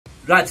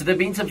Right, so there have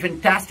been some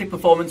fantastic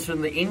performances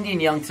from the Indian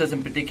youngsters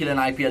in particular in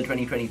IPL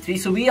 2023.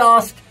 So we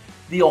asked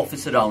the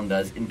office around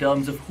us in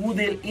terms of who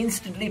they'll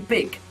instantly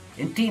pick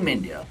in Team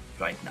India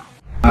right now.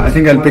 I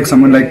think I'll pick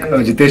someone like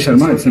Jitesh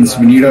Sharma, since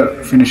we need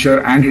a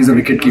finisher and he's a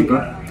wicket keeper.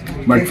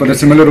 But for the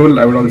similar role,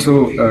 I would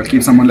also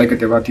keep someone like a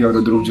Tewati or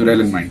a Dhruv Jurel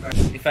in mind.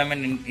 If I'm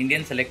an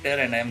Indian selector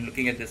and I'm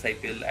looking at this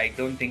IPL, I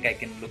don't think I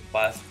can look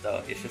past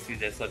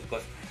Jaiswal,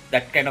 because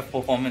that kind of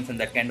performance and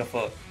that kind of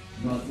a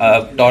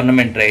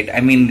tournament, right?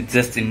 I mean, it's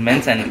just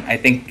immense, and I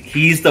think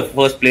he's the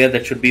first player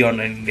that should be on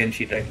an Indian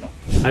sheet right now.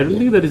 I don't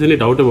think there is any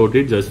doubt about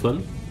it,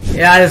 Jaiswal.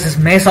 Yeah, this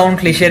may sound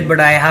cliched, but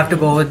I have to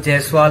go with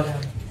Jaiswal.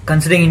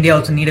 Considering India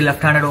also need a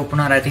left-handed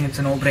opener, I think it's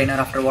a no-brainer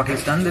after what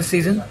he's done this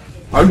season.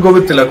 I would go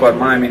with Tilak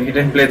Verma. I mean, he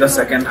didn't play the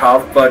second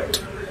half,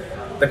 but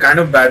the kind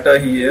of batter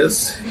he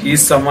is,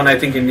 he's someone I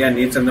think India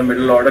needs in the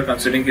middle order,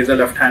 considering he's a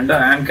left-hander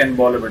and can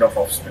bowl a bit of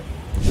off-spin.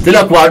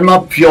 Tilak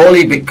Verma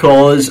purely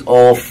because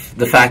of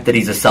the fact that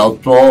he's a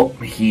southpaw.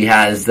 He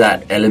has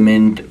that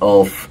element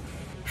of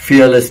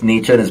fearless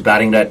nature in his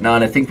batting right now,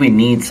 and I think we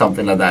need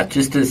something like that,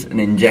 just as an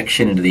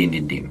injection into the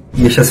Indian team.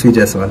 Yashasvi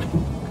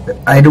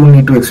Jaiswal. I don't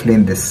need to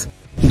explain this.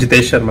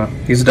 Jitesh Sharma.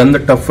 He's done the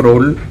tough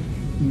role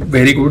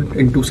very good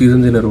in 2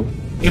 seasons in a row.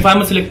 If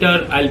I'm a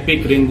selector, I'll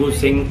pick Rinku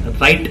Singh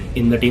right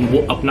in the team.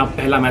 वो अपना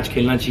पहला match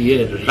खेलना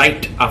चाहिए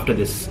right after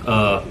this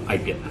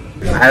IPL.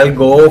 I'll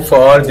go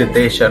for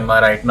Jitesh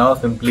Sharma right now,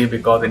 simply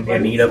because India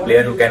need a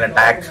player who can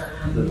attack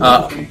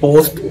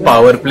post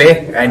power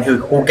play and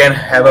who can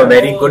have a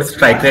very good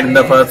strike rate in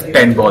the first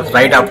 10 balls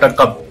right after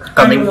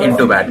coming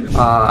into bat.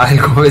 I'll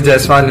go with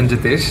Jaiswal and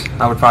Jitesh.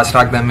 I would fast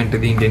track them into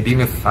the Indian team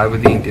if I were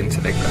the Indian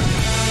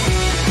selector.